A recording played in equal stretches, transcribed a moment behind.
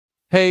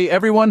Hey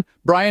everyone,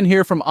 Brian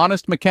here from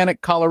Honest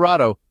Mechanic,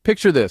 Colorado.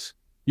 Picture this.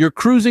 You're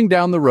cruising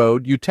down the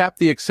road, you tap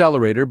the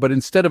accelerator, but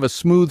instead of a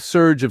smooth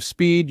surge of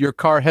speed, your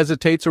car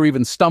hesitates or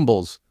even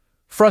stumbles.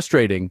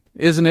 Frustrating,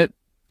 isn't it?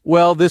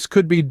 Well, this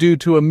could be due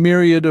to a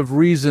myriad of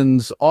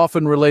reasons,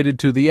 often related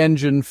to the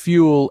engine,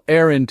 fuel,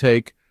 air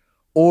intake,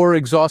 or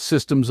exhaust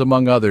systems,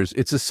 among others.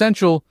 It's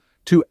essential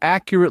to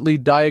accurately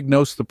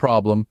diagnose the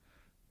problem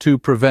to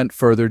prevent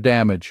further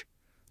damage.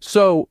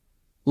 So,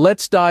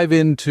 let's dive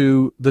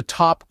into the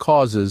top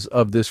causes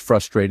of this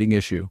frustrating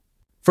issue.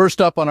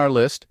 First up on our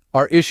list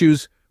are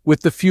issues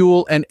with the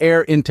fuel and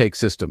air intake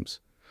systems.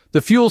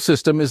 The fuel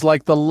system is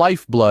like the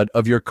lifeblood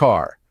of your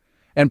car,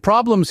 and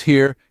problems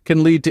here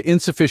can lead to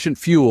insufficient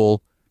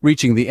fuel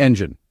reaching the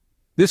engine.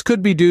 This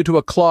could be due to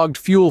a clogged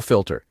fuel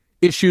filter,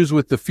 issues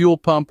with the fuel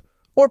pump,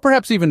 or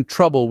perhaps even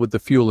trouble with the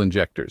fuel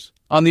injectors.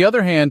 On the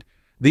other hand,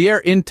 the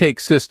air intake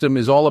system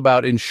is all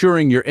about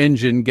ensuring your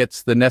engine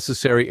gets the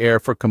necessary air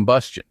for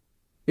combustion.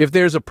 If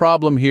there's a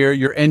problem here,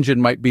 your engine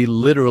might be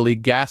literally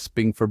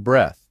gasping for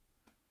breath.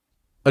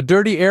 A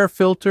dirty air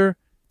filter,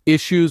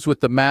 issues with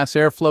the mass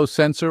airflow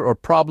sensor, or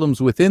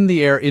problems within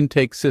the air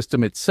intake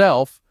system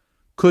itself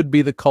could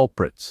be the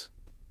culprits.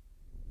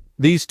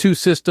 These two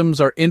systems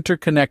are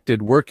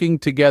interconnected, working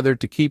together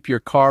to keep your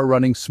car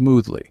running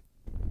smoothly.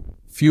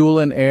 Fuel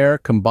and air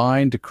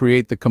combine to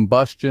create the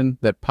combustion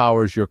that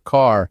powers your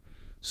car,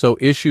 so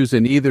issues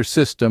in either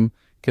system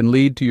can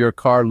lead to your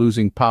car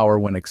losing power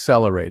when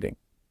accelerating.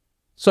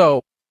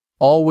 So,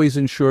 always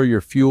ensure your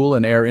fuel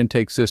and air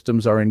intake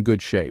systems are in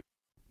good shape.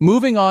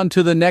 Moving on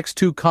to the next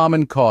two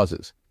common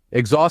causes,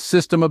 exhaust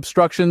system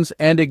obstructions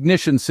and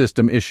ignition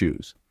system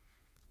issues.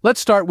 Let's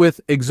start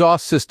with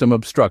exhaust system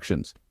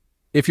obstructions.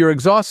 If your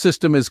exhaust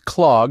system is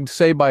clogged,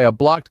 say by a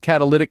blocked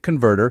catalytic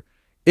converter,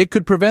 it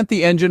could prevent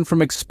the engine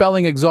from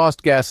expelling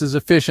exhaust gases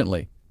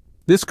efficiently.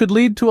 This could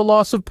lead to a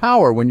loss of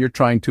power when you're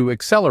trying to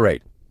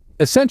accelerate.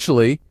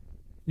 Essentially,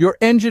 your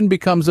engine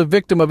becomes a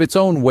victim of its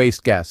own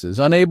waste gases,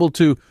 unable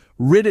to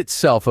rid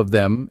itself of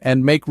them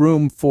and make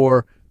room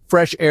for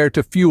fresh air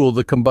to fuel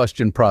the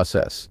combustion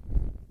process.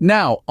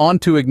 Now, on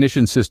to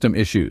ignition system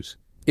issues.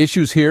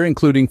 Issues here,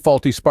 including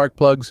faulty spark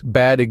plugs,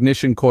 bad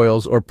ignition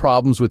coils, or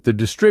problems with the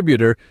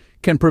distributor,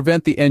 can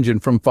prevent the engine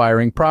from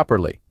firing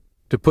properly.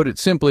 To put it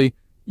simply,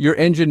 your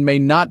engine may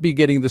not be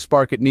getting the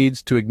spark it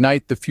needs to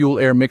ignite the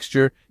fuel-air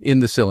mixture in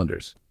the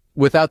cylinders.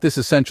 Without this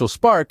essential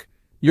spark,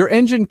 your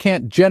engine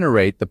can't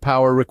generate the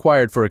power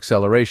required for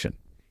acceleration.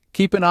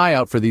 Keep an eye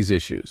out for these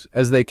issues,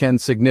 as they can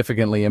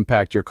significantly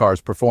impact your car's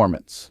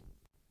performance.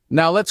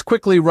 Now let's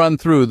quickly run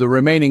through the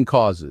remaining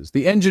causes.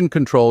 The engine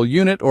control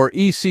unit, or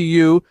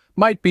ECU,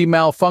 might be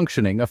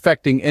malfunctioning,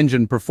 affecting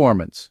engine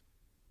performance.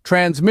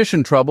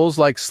 Transmission troubles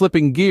like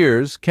slipping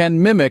gears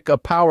can mimic a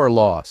power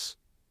loss.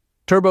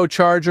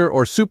 Turbocharger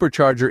or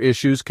supercharger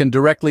issues can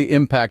directly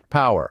impact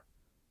power.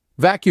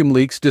 Vacuum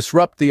leaks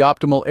disrupt the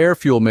optimal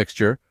air-fuel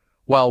mixture,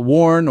 while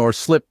worn or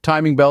slipped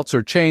timing belts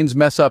or chains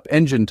mess up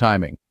engine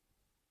timing.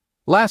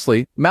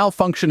 Lastly,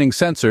 malfunctioning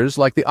sensors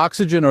like the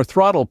oxygen or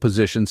throttle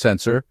position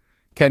sensor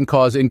can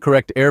cause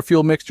incorrect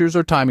air-fuel mixtures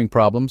or timing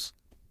problems.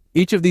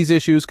 Each of these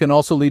issues can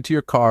also lead to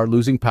your car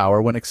losing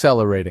power when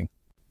accelerating.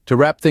 To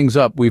wrap things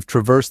up, we've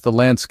traversed the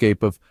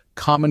landscape of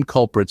common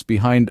culprits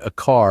behind a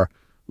car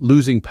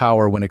losing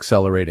power when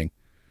accelerating,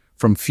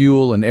 from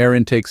fuel and air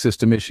intake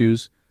system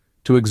issues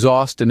to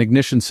exhaust and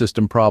ignition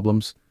system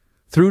problems,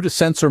 through to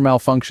sensor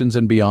malfunctions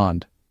and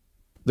beyond.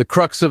 The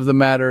crux of the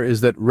matter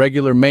is that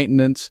regular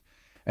maintenance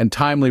and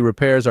timely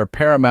repairs are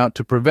paramount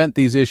to prevent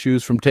these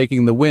issues from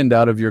taking the wind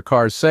out of your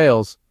car's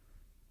sails.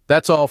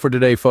 That's all for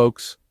today,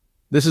 folks.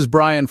 This is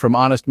Brian from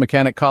Honest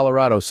Mechanic,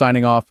 Colorado,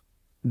 signing off.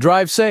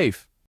 Drive safe.